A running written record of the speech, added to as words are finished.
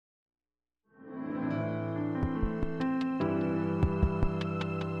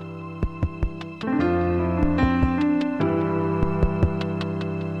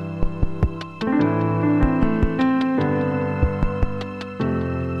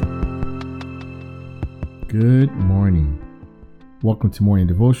Good morning. Welcome to Morning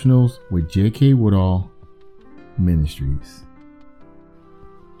Devotionals with J.K. Woodall Ministries.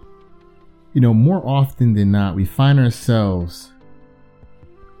 More often than not, we find ourselves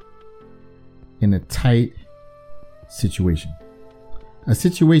in a tight situation. A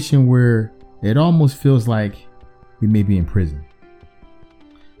situation where it almost feels like we may be in prison.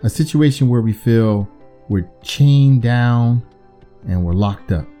 A situation where we feel we're chained down and we're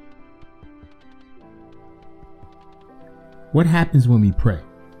locked up. What happens when we pray?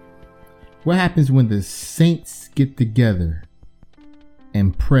 What happens when the saints get together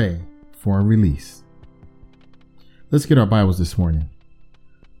and pray for a release? Let's get our Bibles this morning.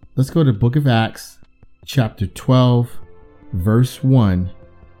 Let's go to the book of Acts, chapter 12, verse 1.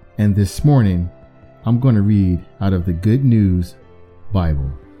 And this morning, I'm going to read out of the Good News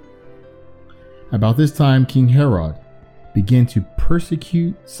Bible. About this time, King Herod began to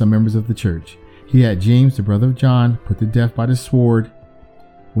persecute some members of the church. He had James, the brother of John, put to death by the sword.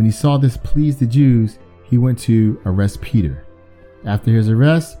 When he saw this pleased the Jews, he went to arrest Peter. After his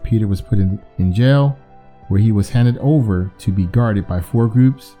arrest, Peter was put in jail, where he was handed over to be guarded by 4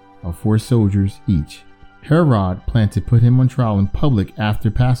 groups of 4 soldiers each. Herod planned to put him on trial in public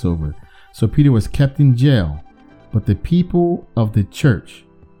after Passover, so Peter was kept in jail. But the people of the church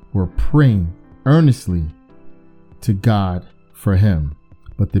were praying earnestly to God for him.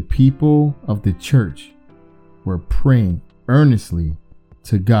 But the people of the church were praying earnestly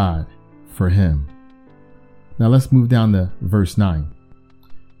to God for him. Now let's move down to verse 9.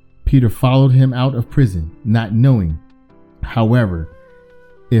 Peter followed him out of prison, not knowing, however,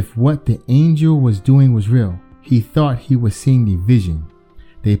 if what the angel was doing was real. He thought he was seeing a vision.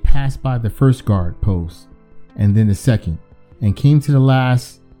 They passed by the first guard post and then the second, and came to the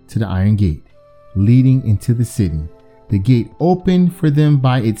last, to the iron gate leading into the city. The gate opened for them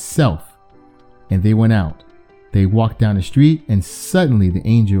by itself, and they went out. They walked down the street, and suddenly the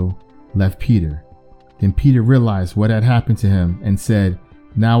angel left Peter. Then Peter realized what had happened to him and said,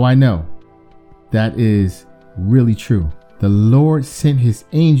 "Now I know that is really true. The Lord sent his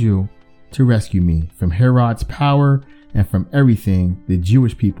angel to rescue me from Herod's power and from everything the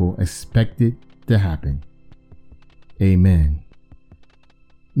Jewish people expected to happen." Amen.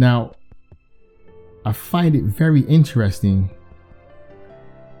 Now, I find it very interesting.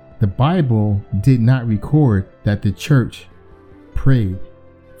 The Bible did not record that the church prayed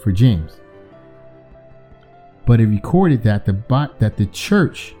for James, but it recorded that the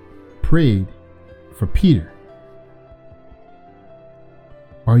church prayed for Peter.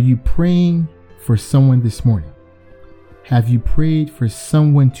 Are you praying for someone this morning? Have you prayed for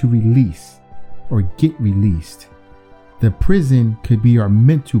someone to release or get released? The prison could be our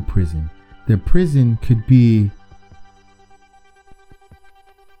mental prison. The prison could be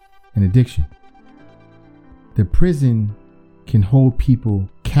an addiction. The prison can hold people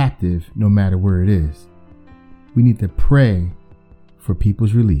captive no matter where it is. We need to pray for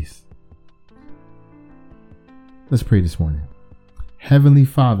people's release. Let's pray this morning. Heavenly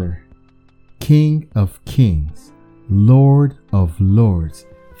Father, King of Kings, Lord of Lords,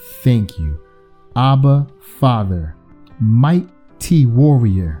 thank you. Abba, Father, mighty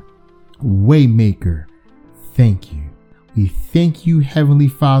warrior, Waymaker, thank you. We thank you, Heavenly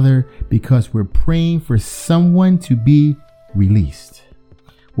Father, because we're praying for someone to be released.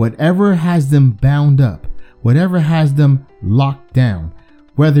 Whatever has them bound up, whatever has them locked down,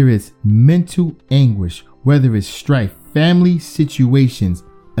 whether it's mental anguish, whether it's strife, family situations,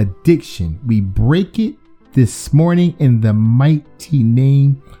 addiction, we break it this morning in the mighty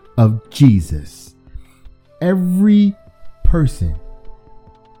name of Jesus. Every person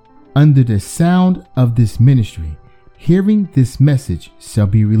under the sound of this ministry, hearing this message, shall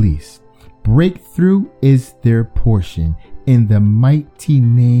be released. Breakthrough is their portion in the mighty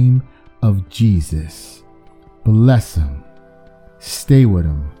name of Jesus. Bless them. Stay with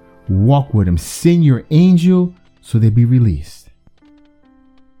them. Walk with them. Send your angel so they be released.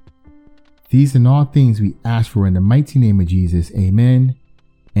 These and all things we ask for in the mighty name of Jesus. Amen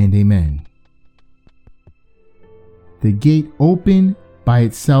and amen. The gate opened by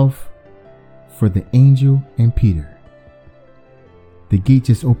itself for the angel and Peter. The gate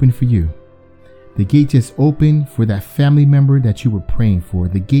just opened for you. The gate just opened for that family member that you were praying for.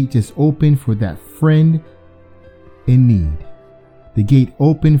 The gate just opened for that friend in need. The gate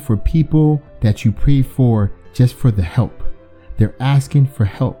opened for people that you prayed for just for the help. They're asking for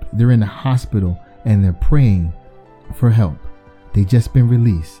help. They're in the hospital and they're praying for help. They just been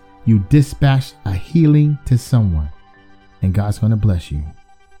released. You dispatched a healing to someone, and God's going to bless you.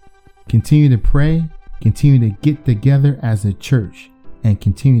 Continue to pray, continue to get together as a church, and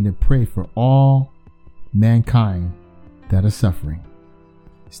continue to pray for all mankind that are suffering.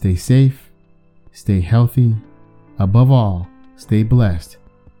 Stay safe, stay healthy, above all, stay blessed.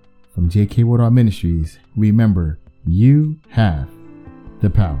 From J.K. Woodall Ministries, remember, you have the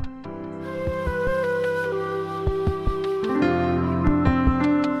power.